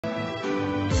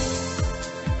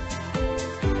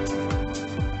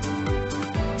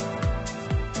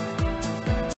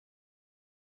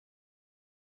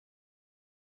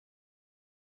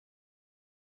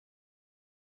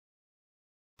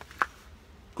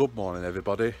Good morning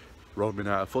everybody, Romain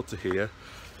out of Footy here.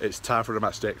 It's time for the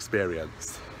matchday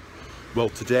experience. Well,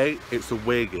 today it's a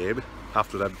away game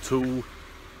after them 2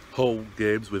 home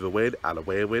games with a win and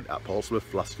away win at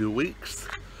Portsmouth last few weeks.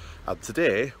 And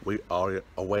today we are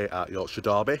away at Yorkshire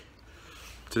Derby.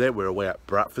 Today we're away at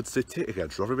Bradford City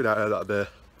against Rotherham at the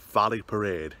Valley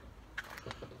Parade,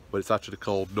 but it's actually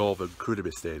called Northern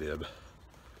Crudemy Stadium.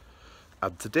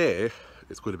 And today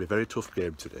it's going to be a very tough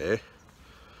game today.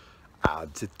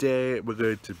 And today we're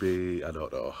going to be, I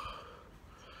don't know.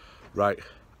 Right,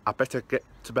 I better get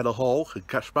to Meadow Hall and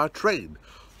catch my train.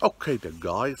 Okay then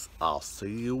guys, I'll see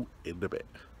you in a bit.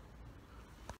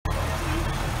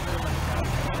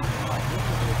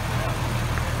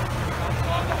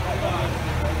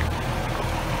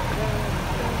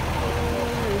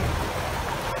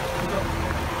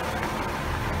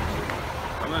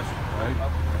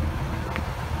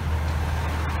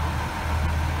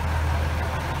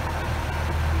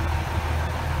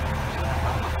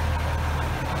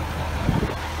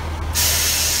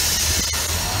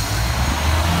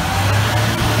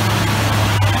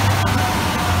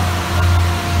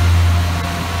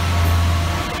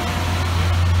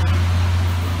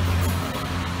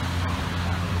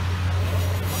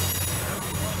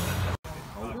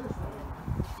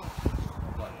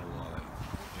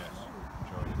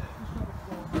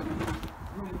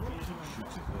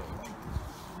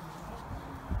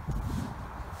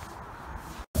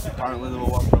 Apparently they were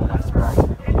watching from West Brom.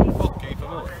 Fuck, keep them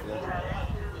up. Yeah.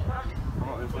 I'm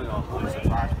not even putting on police at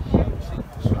 5.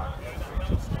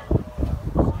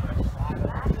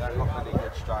 Yeah, not many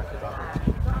good strikers, have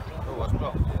they? Oh, West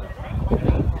Brom?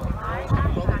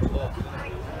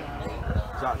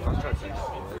 Is that contract?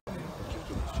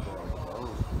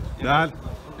 Dad,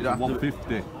 You don't have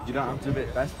 150. You don't have to be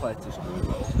best player to score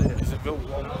goals, do you? It's a real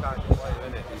long kind of player,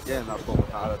 isn't it? Yeah, and that's what we've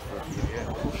had for a few years.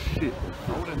 Oh shit.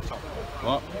 Hold him top.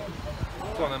 What?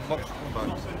 Go on then, box come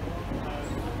back.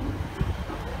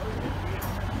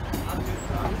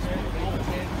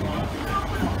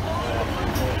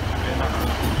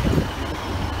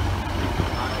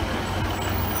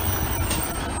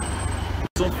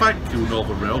 So thank you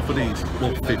Northern Rail for these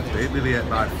 150, nearly at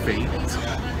my feet,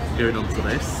 going on to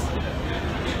this.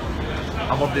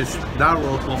 I'm on this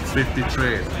narrow 150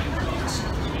 train.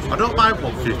 I don't mind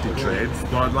 150 trains,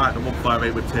 but I like the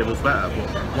 158 with tables better, but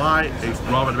why is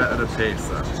rather better than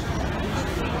Pacer?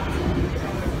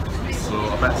 So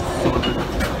I bet some of the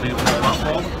people on the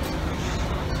platform.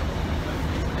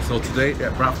 So today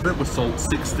at Bradford we sold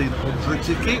 1,600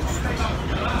 tickets.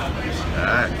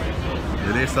 Yeah,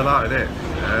 it is a lot, isn't it?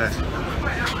 Yeah.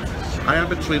 I am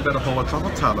between Meadow Hall and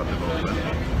Travel Town at the moment.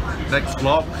 Next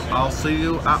vlog, I'll see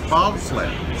you at Barnsley.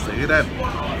 See you then.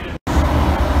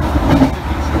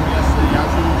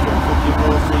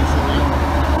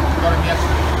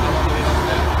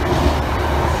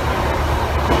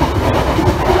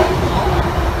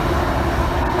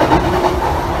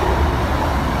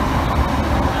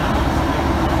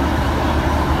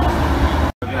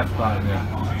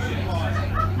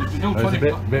 It's a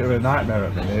bit of a nightmare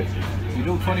at the minute. If you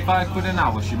do 25 quid an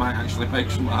hour, she might actually make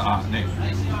something like that, Nick.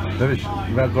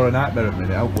 You've got a nightmare at the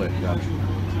minute, haven't we? Yeah.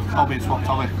 I'll be swapped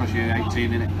over because you're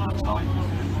 18 in it.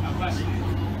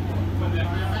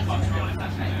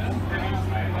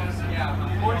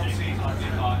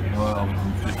 Well,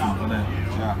 different, isn't it?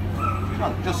 Yeah.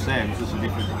 Not just same, it's just a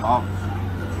different department.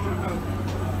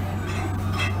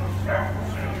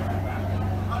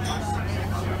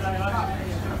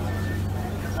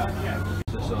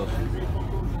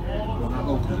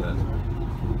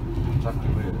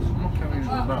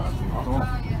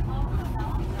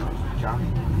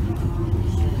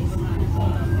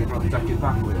 You got to take it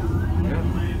back with you. Yeah.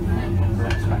 It's an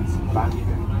expensive bag, you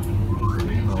know.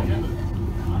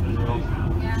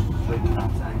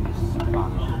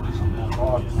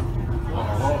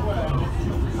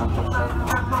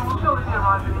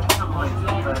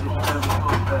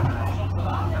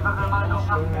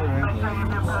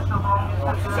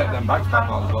 Take them bags back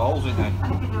on the goals, isn't it?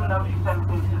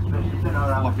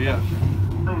 Full of beer.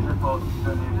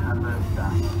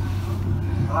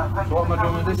 So what am I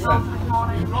doing with this then?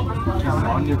 Just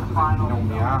on you because you know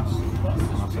my ass.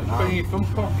 Putting your front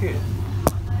pocket.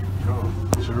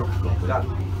 It's a rough stuff.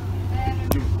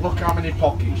 Look how many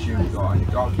pockets you've got and you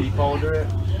can't keep hold of it.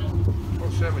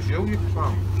 What same as you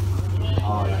found?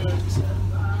 Oh yeah.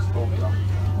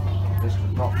 This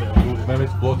was not very good. Remember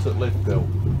it's blood at lift bill.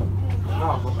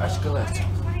 No, but escalator.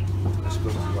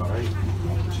 Escalator's alright.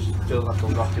 Just feel like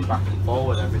I'm rocking back and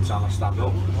forward every time I stand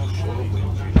up. Shut up,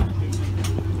 Will.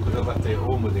 Could have left it at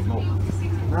home with him up.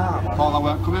 Nah, I thought I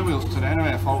weren't coming with us today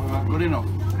anyway. I thought we weren't good enough.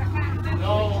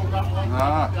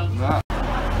 That.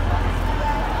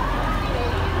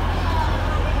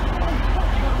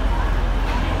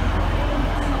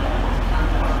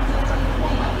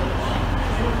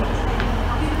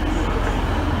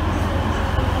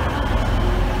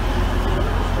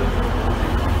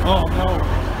 Oh no!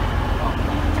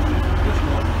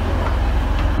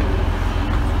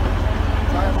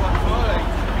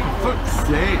 For fuck's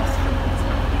sake!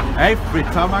 Every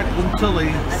time I come to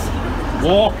Leeds,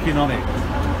 walking on it.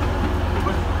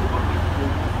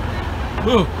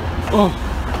 Oh.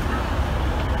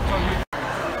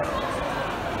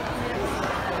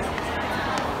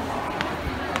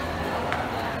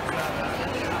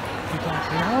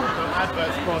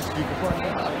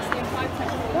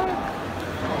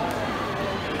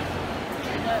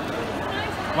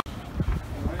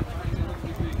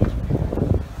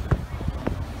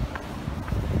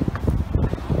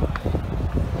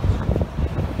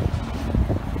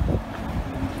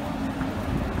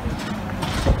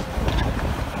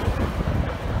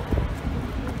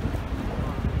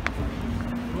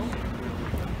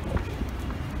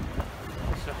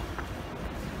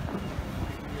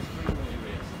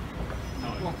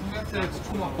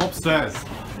 Upstairs.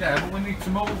 Yeah, but we need to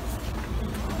move.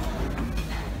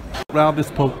 Round this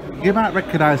pub, you might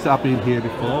recognise that I've been here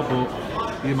before,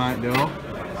 but you might know.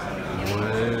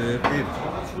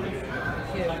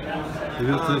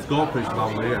 There's goal pitch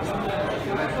down there.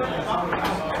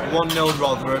 1-0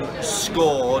 Rotherham,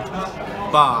 scored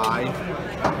by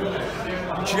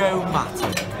Joe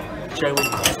Matty.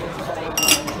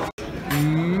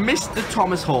 Mr.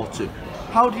 Thomas Horton,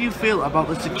 how do you feel about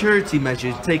the security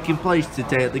measures taking place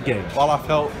today at the game? Well, I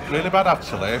felt really bad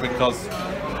actually because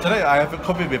today I haven't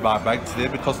come in with my bag today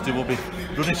because they will be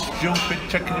really stupid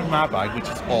checking in my bag, which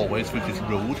is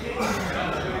rude.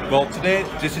 Well, today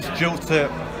this is due to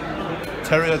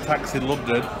terror attacks in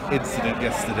London incident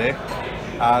yesterday.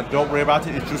 And don't worry about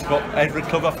it, it's just got every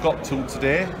club I've got to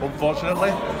today,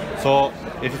 unfortunately. So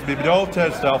if it's been no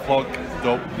turnstile vlog,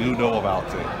 you know about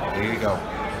it. Here you go.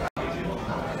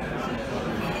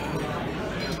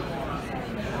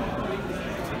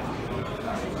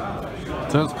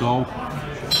 Let's go.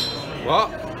 What?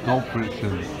 Goal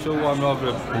prediction. 2-1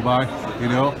 Rotherham. Bye-bye, you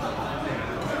know.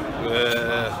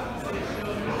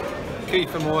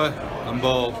 Keith and Moore and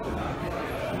Ball.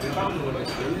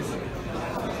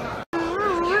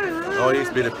 Oh, he's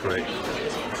been a prick.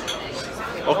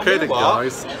 Okay then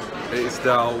guys, it's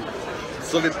now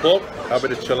sunny pub,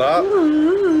 having a chill out.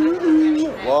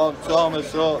 One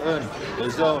Thomas Horton,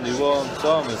 there's only one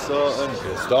Thomas Horton.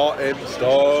 Starting,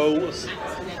 Stones.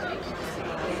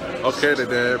 Okay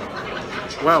then,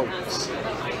 well,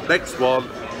 next one,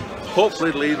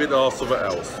 hopefully leaving or something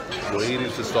else. We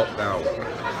need to stop now.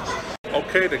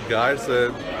 Okay then guys,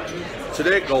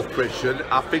 today golf prediction,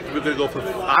 I think we're going to go for,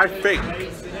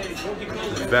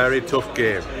 very tough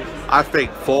game. I think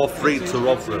 4-3 to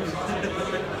Rotherham.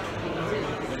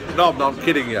 No, I'm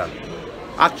kidding you.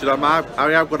 Actually,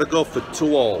 I am going to go for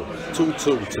 2-all,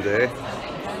 2-2 today.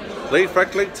 Lee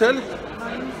Frecklington.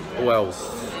 Who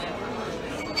else?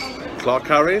 Clark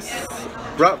Harris.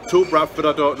 To Bradford,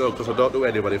 I don't know because I don't know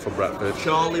anybody from Bradford.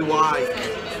 Charlie White.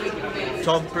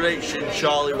 Tom prediction,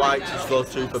 Charlie White is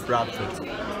 4-2 for Bradford.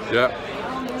 Yeah.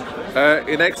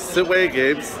 In next away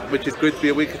games, which is going to be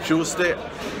a week of Tuesday,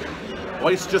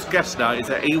 what you just guessed now is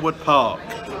at Ewood Park.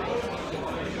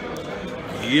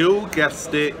 You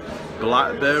guessed it,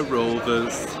 Blackburn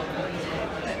Rovers.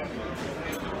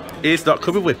 He's not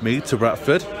coming with me to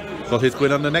Bradford, so he's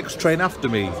going on the next train after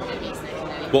me.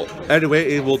 But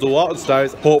anyway, he will do art and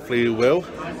styles, hopefully he will.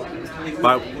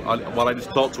 While I just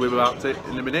talk to him about it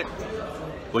in a minute.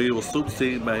 But you will soon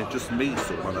see just me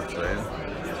sitting on a train.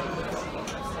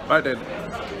 Right then,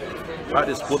 right,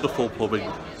 this wonderful pub in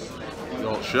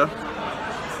Yorkshire.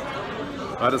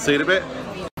 Right, I'll see you in a bit.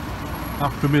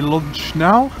 After my lunch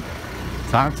now,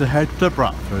 time to head to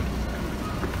Bradford.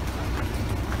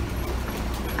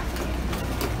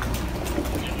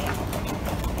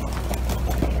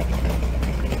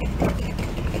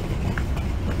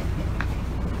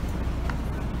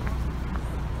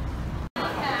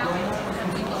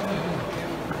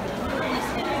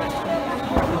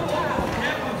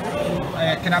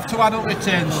 Can I have 2 adult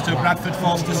returns to Bradford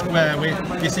Forster Square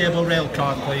with disabled rail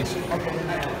card, please?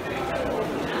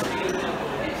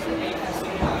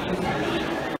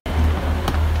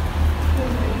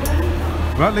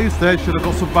 Right, Lee Station, I've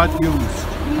got some bad news.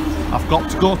 I've got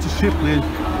to go to Shipley.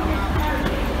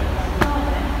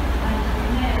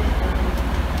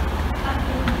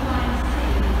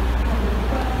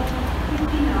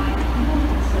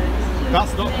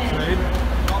 That's not the train.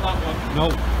 Not that one.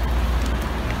 No.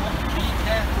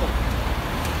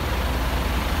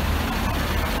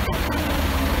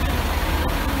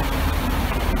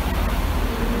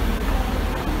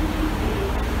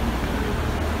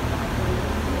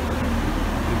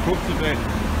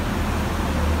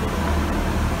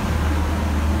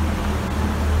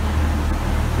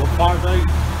 5-8.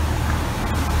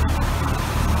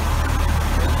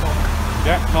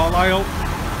 Yeah, Carlisle.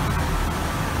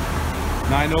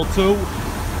 902.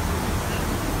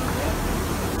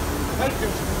 I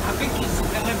think it's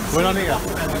 11. We're on here.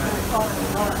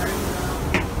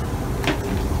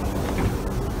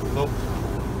 Oh.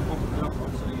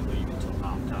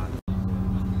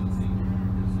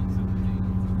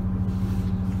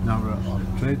 Now we're on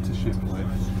trade to ship play.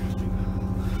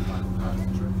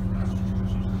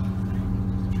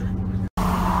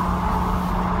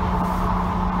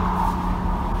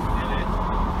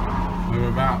 We're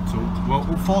about to. Well,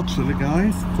 unfortunately,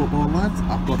 guys, football lads,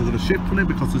 I've got to go to ship play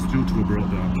because it's due to a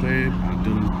broke-down train and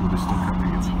Dylan will be stuck at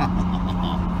these.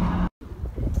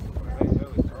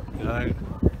 Right.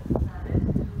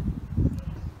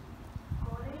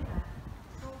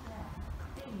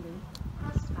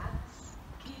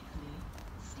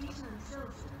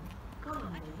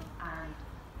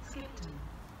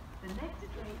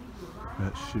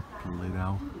 Let's ship play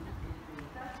now.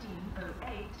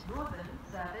 1308 Northern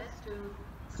service to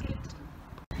Skipton.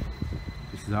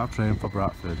 This is our train for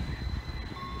Bradford.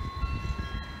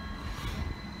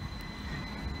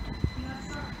 We are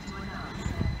sorry to announce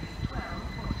that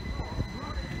 1244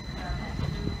 Northern service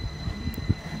to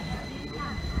we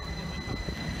are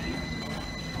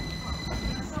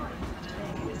sorry for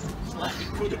the delays. It's like it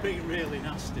could have been really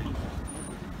nasty.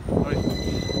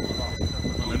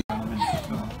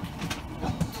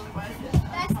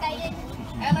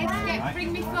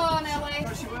 Bring me phone, Ellie.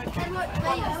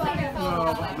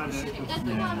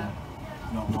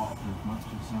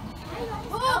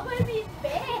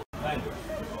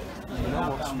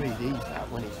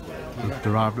 We've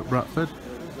arrived at Bradford.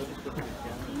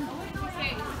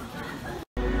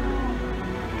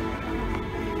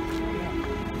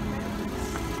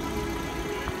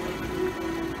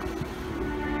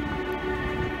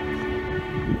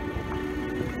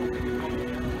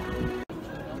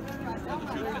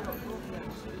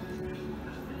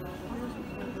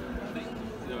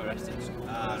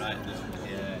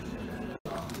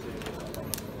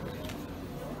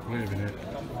 Wait a minute.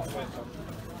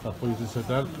 That please just sit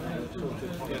down.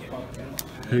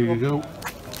 Here you go.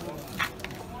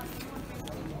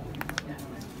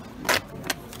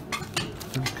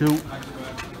 Thank you.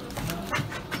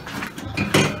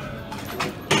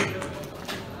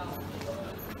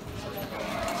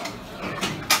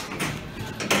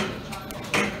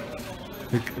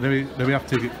 Let me have a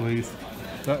ticket, please.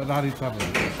 I need to have it.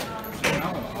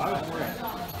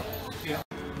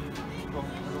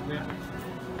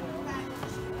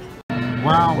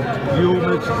 Wow,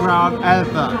 humid crowd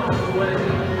ever.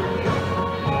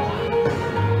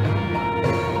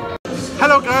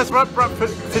 Hello guys, we're at Bradford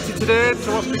City today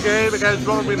to watch the game against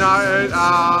Rotherham United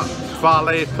at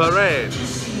Valley Parade.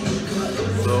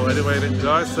 So anyway,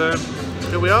 guys,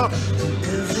 here we are.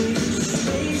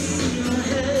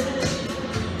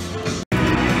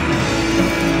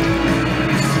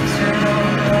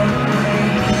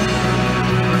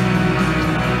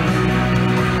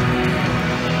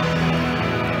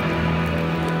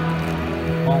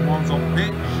 One's on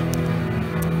pitch.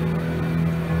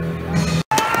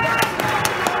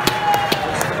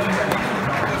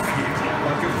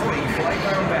 Like a free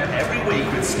playground bet every week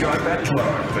with Sky Bet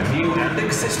Club for new and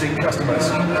existing customers.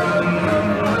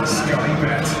 Sky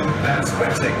Bet, that's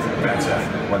betting better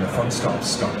when the fun stops.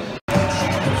 Stop.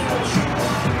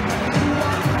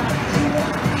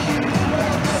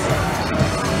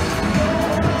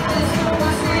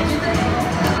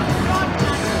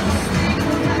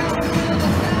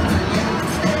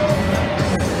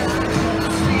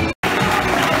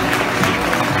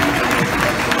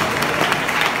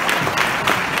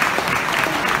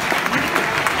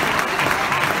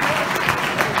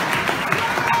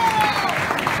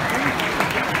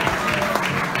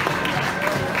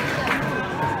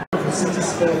 City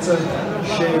Sporter,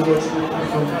 Sherwood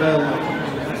from Bell.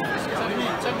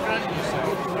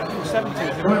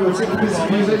 Right, we'll take a piece of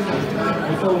music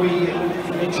before we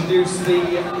introduce the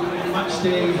match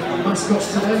day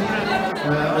mascots today.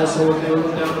 Also, we'll do a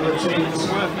rundown of the teams.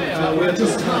 We're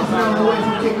just half an hour away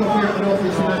from kick-off here at the North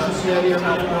International Stadium.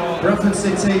 Bradford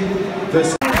City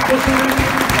versus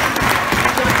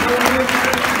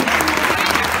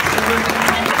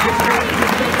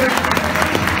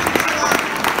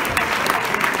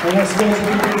and what scores will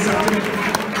be this afternoon?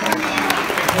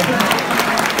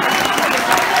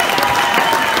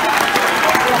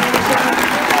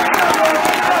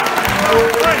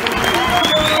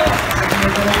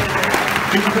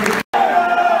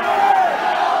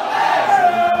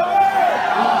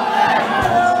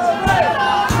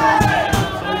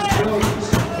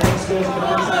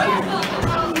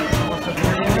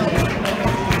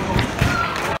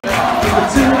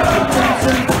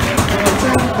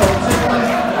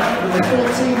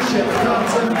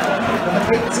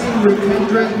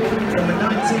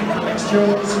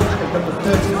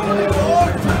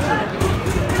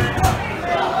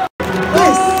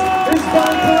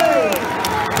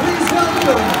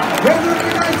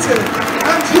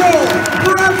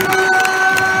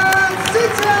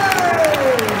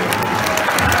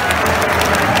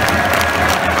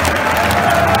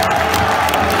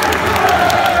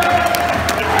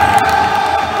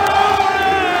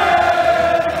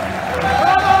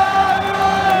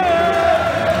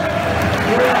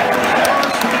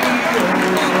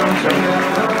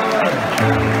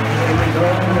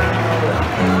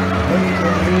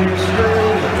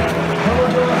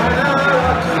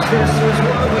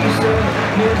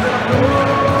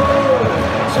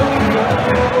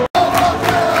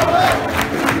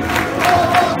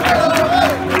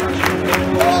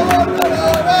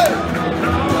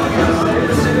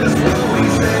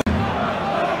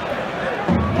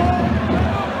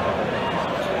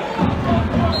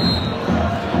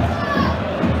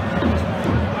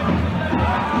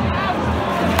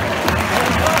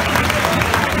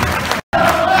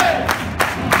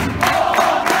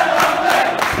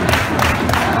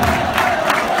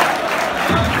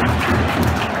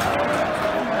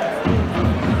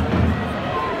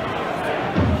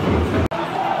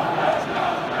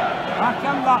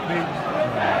 that means.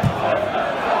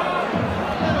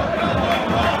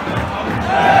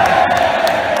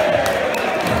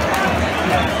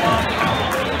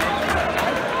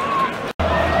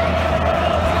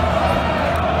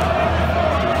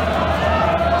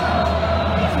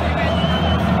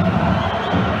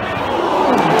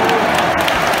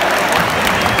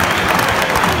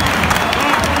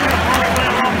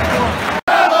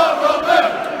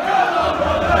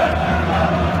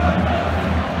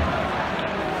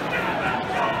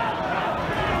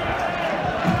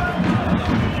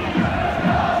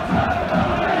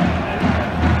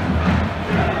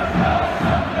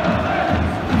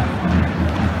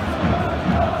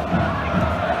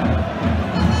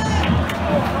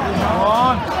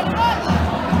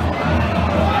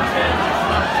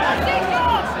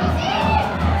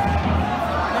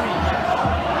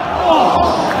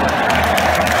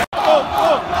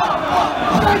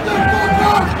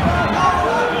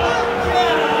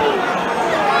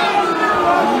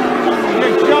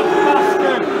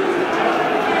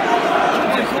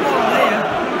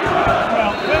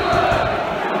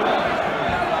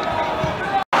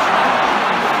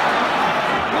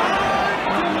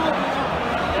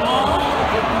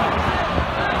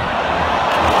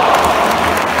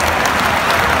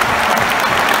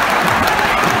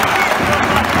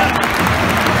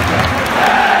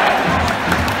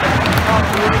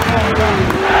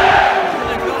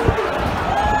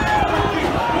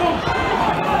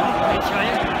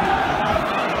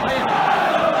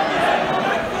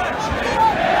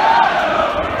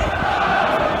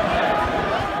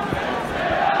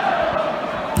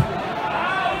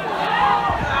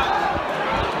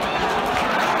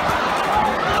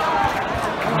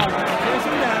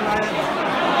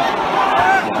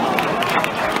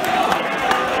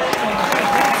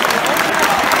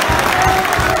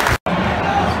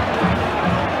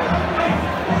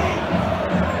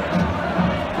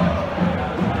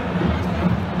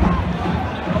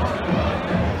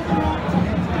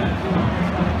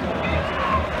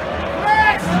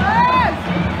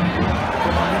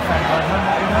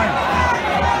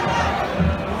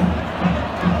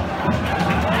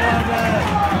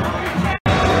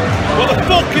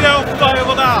 Fucking hellfire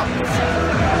for that!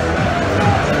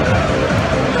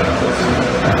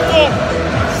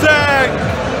 Fuck's sake!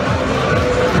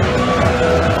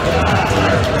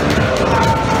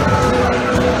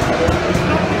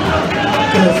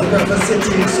 Goal for Bradford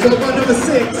City, scored by number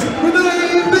 6,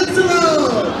 Romain,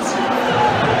 Vincelot!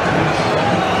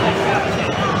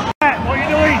 What are you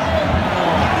doing?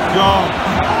 Go!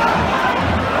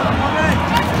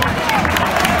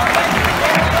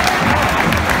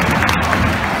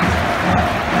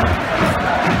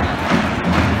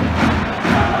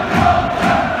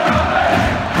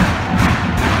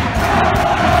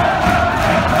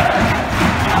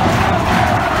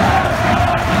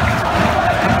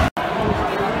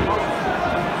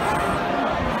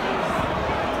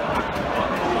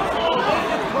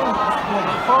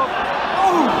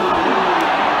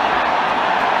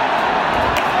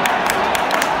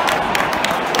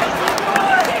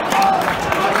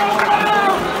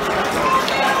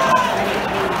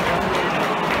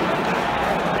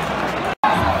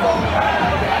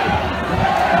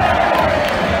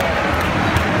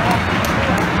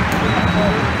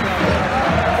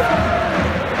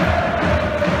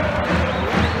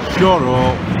 Shut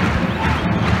up.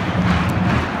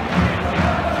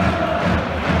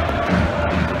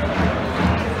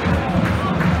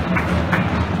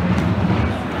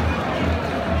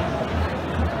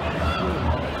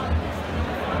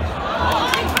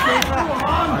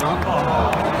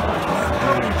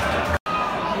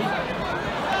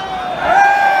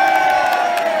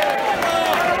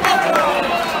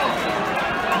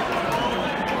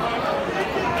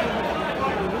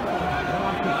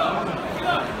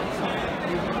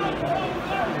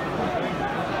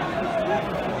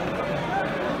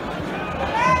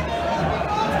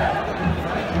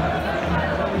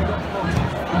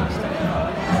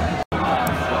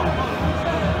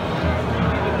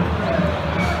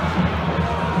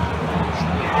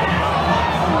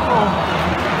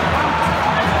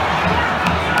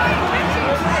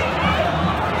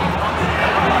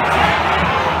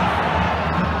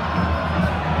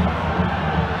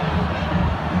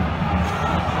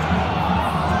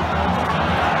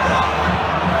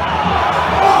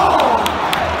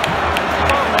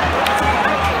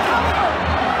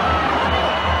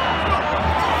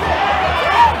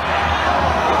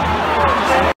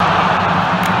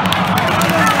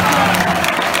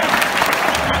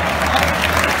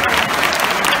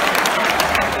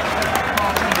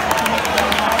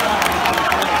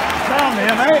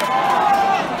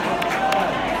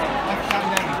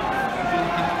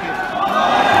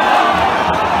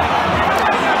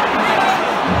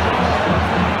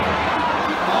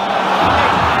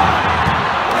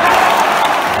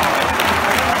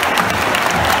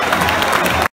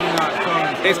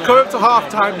 It's coming to half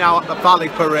time now at the Valley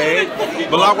Parade.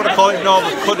 Well, I want to call it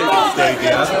Northern Cunning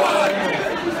Stadium.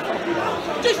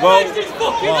 Well, say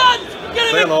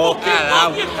hello.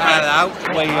 Hello.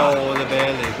 We are the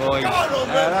Bailey boys.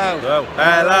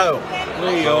 Hello.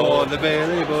 We are the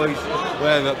Bailey boys.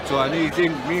 We're up to our knees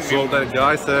in music. So then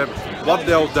guys,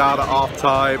 1-0 down at half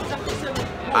time.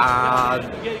 And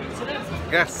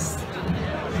yes.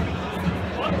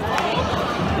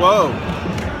 Whoa.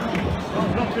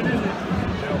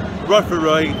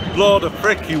 Referee, blow the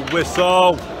freaking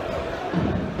whistle.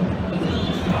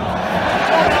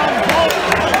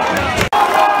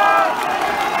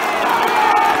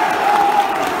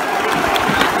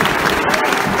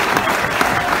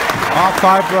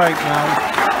 Half-time break now.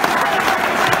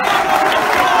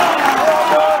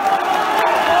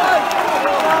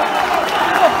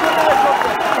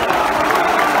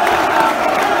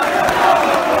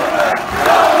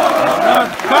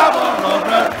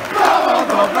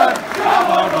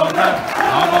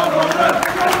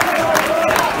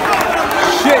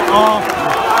 Shit off!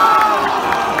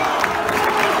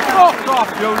 Fuck off,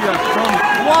 you son!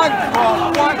 Wank!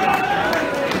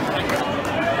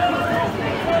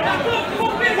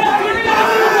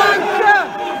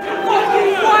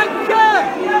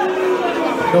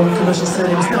 Roman Commercial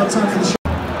Stadium, it's now time for the show.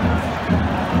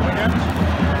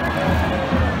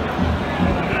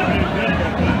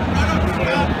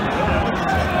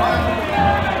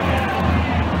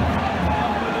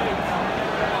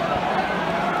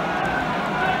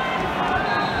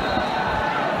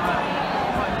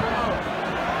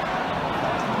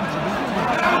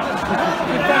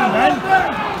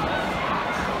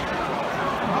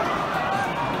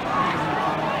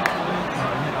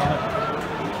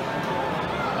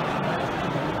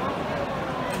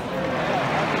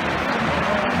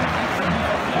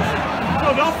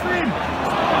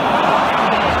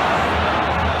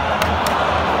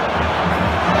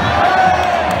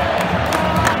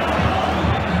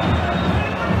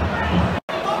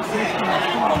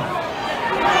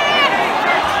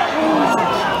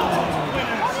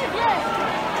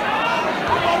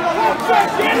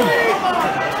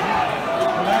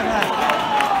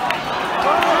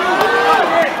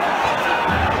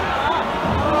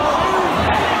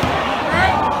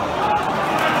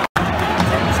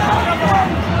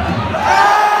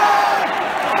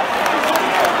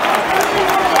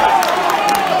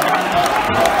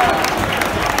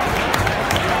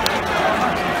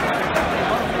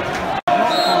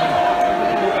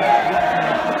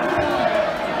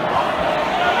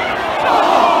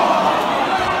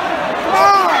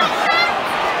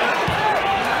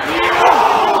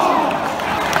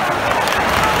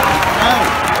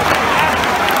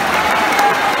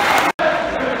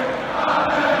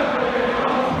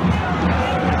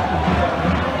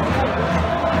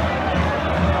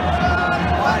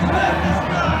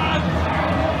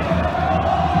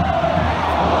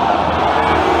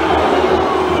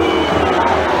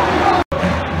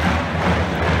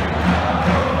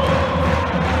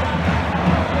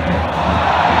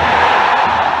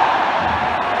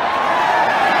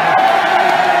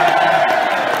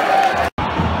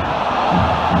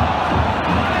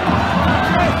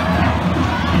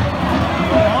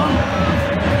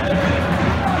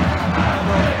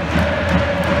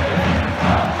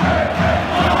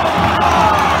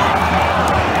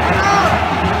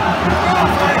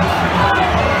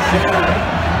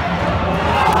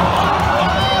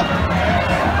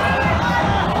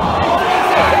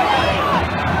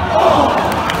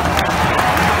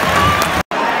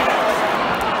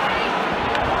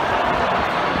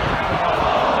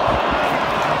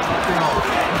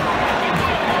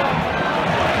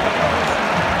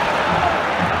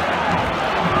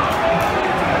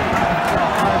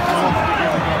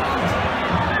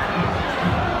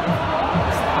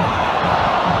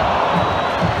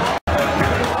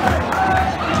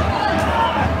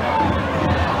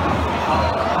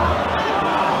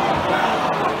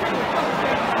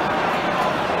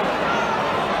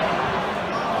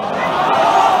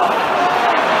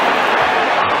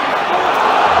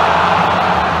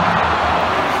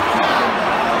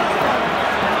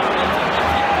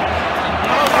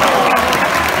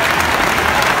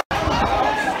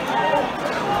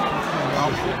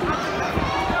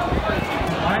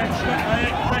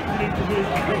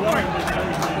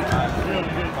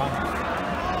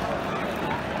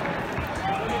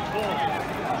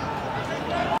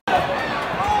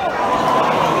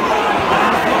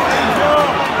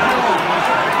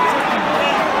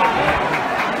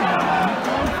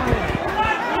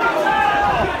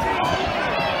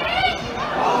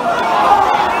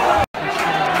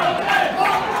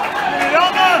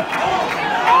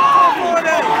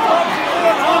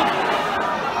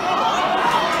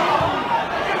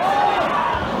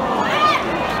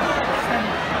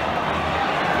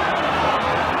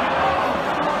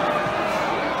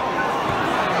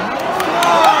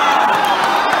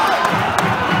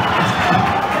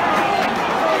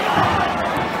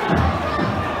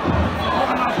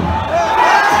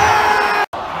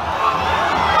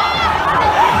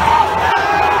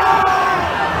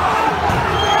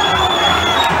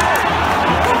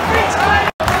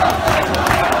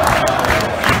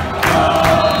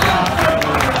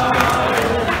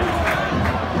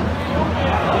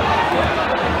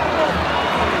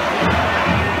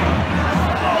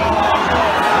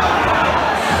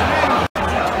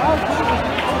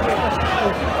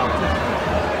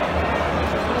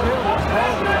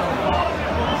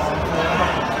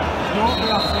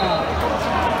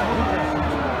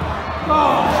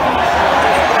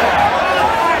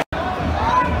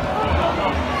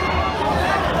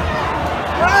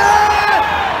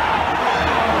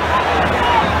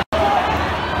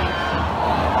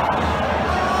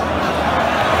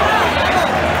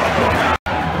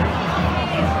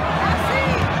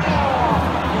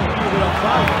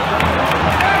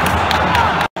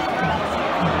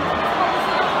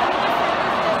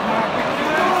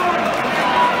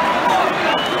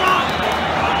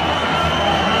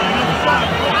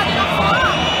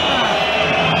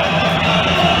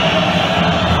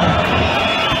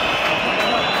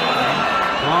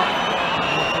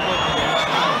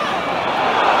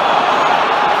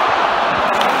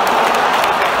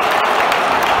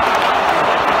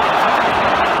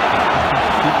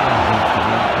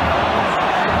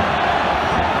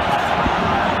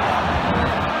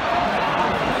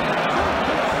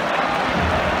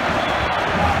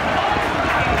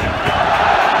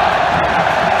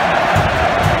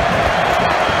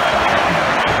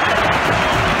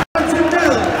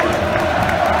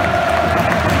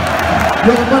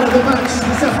 Your man of the match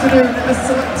this afternoon, as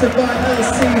selected by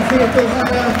LC Vehicle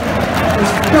Hire,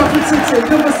 is Bradford City,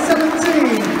 number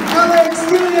 17, Alex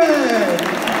Gillian.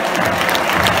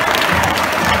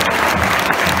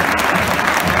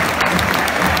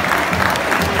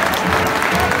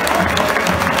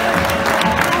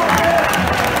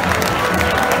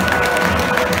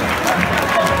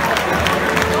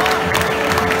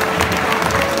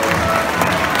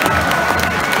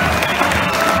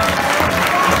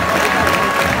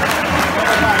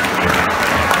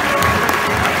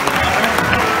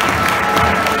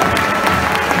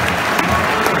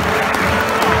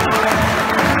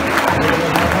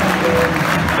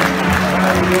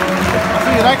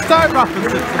 Next time, Bradford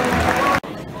City.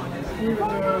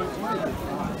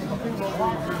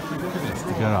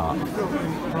 Stick it out.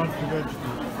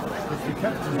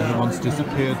 Everyone's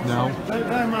disappeared now.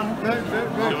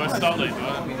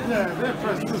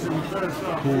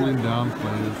 Cooling down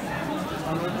players.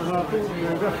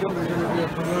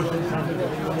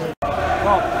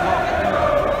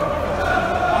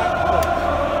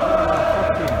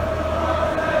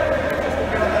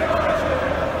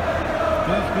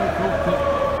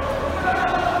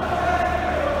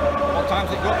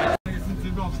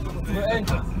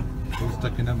 Who's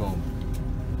sticking them on?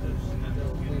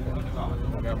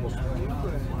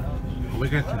 Are we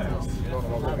getting it?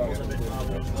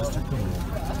 Just stick them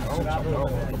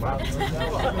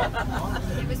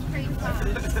It was pretty fast.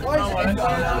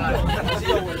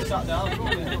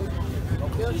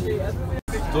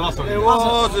 It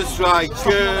was a striker,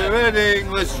 an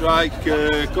English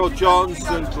striker, called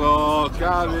Johnson Clark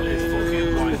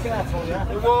Harry.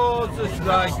 It was a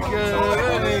striker,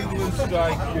 an English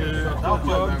striker, called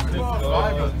Johnson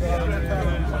Clark Harry.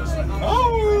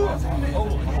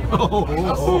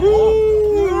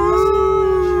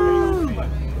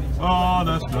 Oh,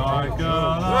 the striker!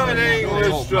 An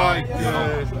English striker.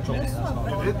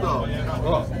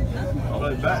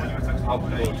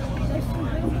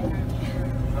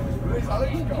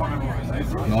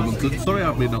 Normanton, sorry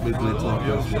I've been up with Little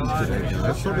today,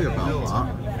 guys. Sorry about that.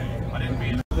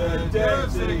 The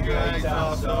dirty great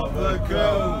house of the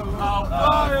coast.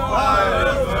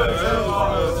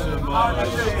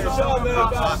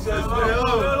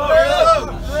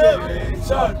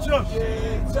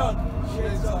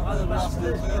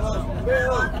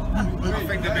 I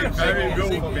think they've been very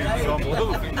rude, been some.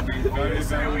 I think they've been very,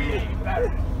 very.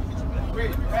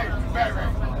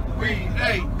 We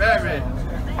ate berry.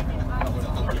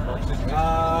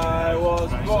 I was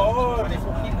born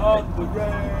on the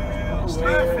railway.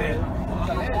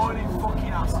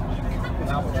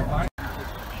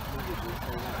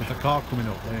 There's a car coming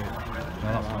up there. No,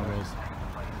 that's how it goes.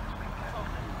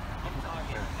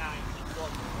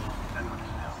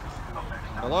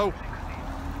 Hello?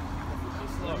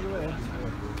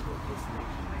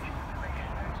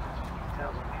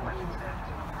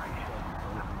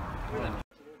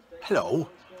 Hello.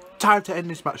 Time to end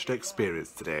this matchday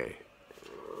experience today.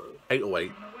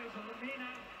 8:08.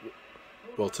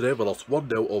 Well, today we lost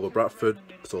 1-0 over Bradford.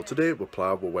 So today we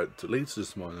went to Leeds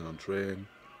this morning on train.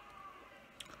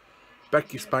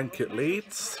 Becky Spank at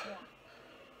Leeds.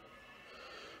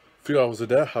 A few hours a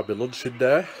day, had my lunch in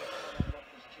there.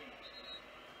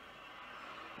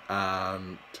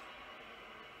 And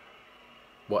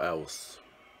what else?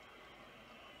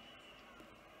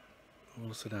 What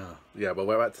was it now? Yeah, we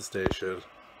went back to the station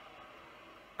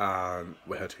and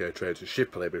we had to get a train to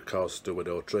Shipley because there were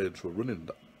no trains were running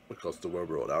because there were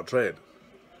road out train.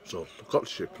 So we got to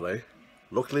Shipley.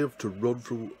 Luckily to run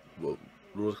through, well,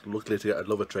 luckily to get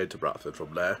another train to Bradford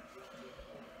from there.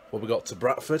 When we got to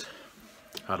Bradford,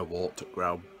 had a walk to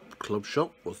Ground Club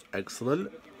Shop, was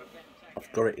excellent.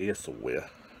 I've got it here somewhere.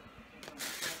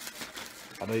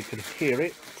 I know you can hear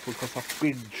it because I've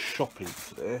been shopping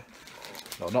today.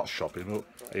 No, not shopping, but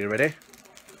are you ready?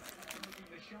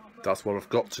 That's what I've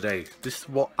got today. This is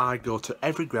what I go to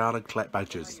every ground and collect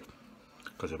badges.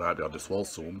 Because it might be on this wall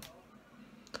soon.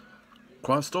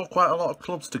 Still quite a lot of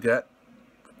clubs to get.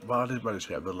 But I didn't manage to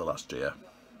get Villa last year.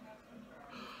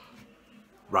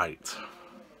 Right.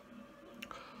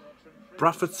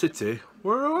 Bradford City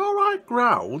were an alright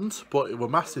ground, but it were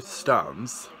massive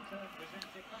stands.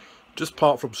 Just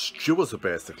apart from stewards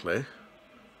basically.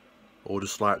 Or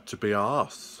just like to be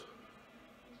arse.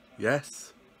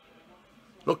 Yes.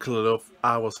 Luckily enough,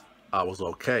 I was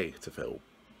okay to film.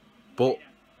 But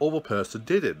other person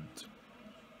didn't.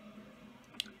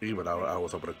 Even though I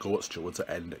was able to go at stewards to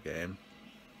end the game.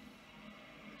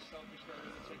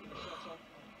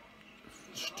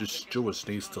 Just stewards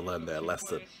needs to learn their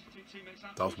lesson.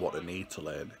 That's what they need to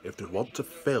learn. If they want to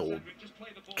film,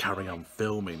 carry on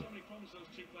filming.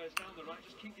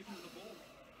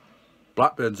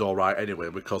 Blackburn's alright anyway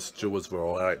because Stewards were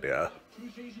alright there.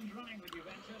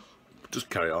 Just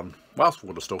carry on. Whilst we're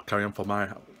going to still carry on for my...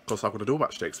 Because I'm going to do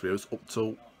match day experience up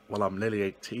till... Well, I'm nearly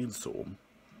 18 soon.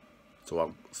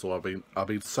 So I've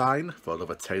been signed for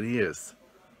another 10 years.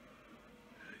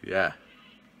 Yeah.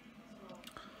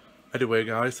 Anyway,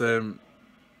 guys,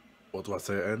 what do I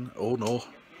say then? Oh no,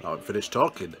 I haven't finished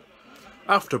talking.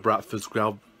 After Bradford's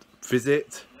ground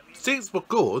visit, seats were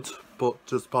good, but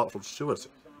just apart from Stewart,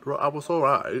 I was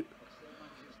alright.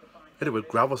 Anyway,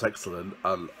 ground was excellent,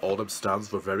 and all them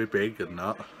stands were very big and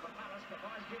that.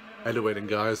 Anyway then,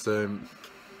 guys,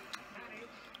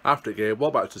 after the game,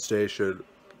 walked back to the station,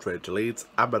 train to Leeds,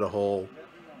 Amber Hall,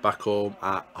 back home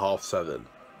at 7:30.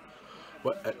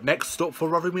 Well, next stop for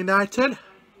Rotherham United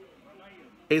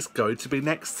is going to be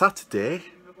next Saturday,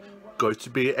 going to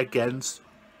be against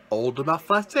Oldham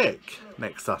Athletic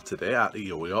next Saturday at the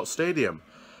York Stadium.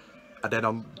 And then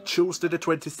on Tuesday the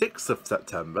 26th of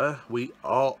September, we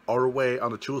are away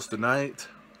on a Tuesday night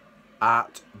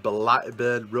at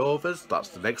Blackburn Rovers. That's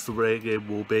the next away game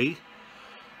will be.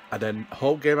 And then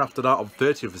home game after that on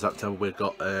 30th of September, we've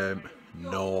got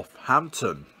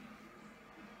Northampton.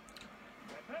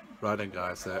 Right then,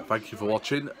 guys, thank you for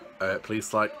watching.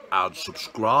 Please like and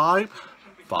subscribe.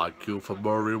 Thank you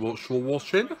very much for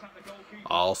watching.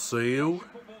 I'll see you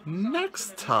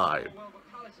next time.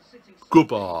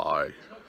 Goodbye.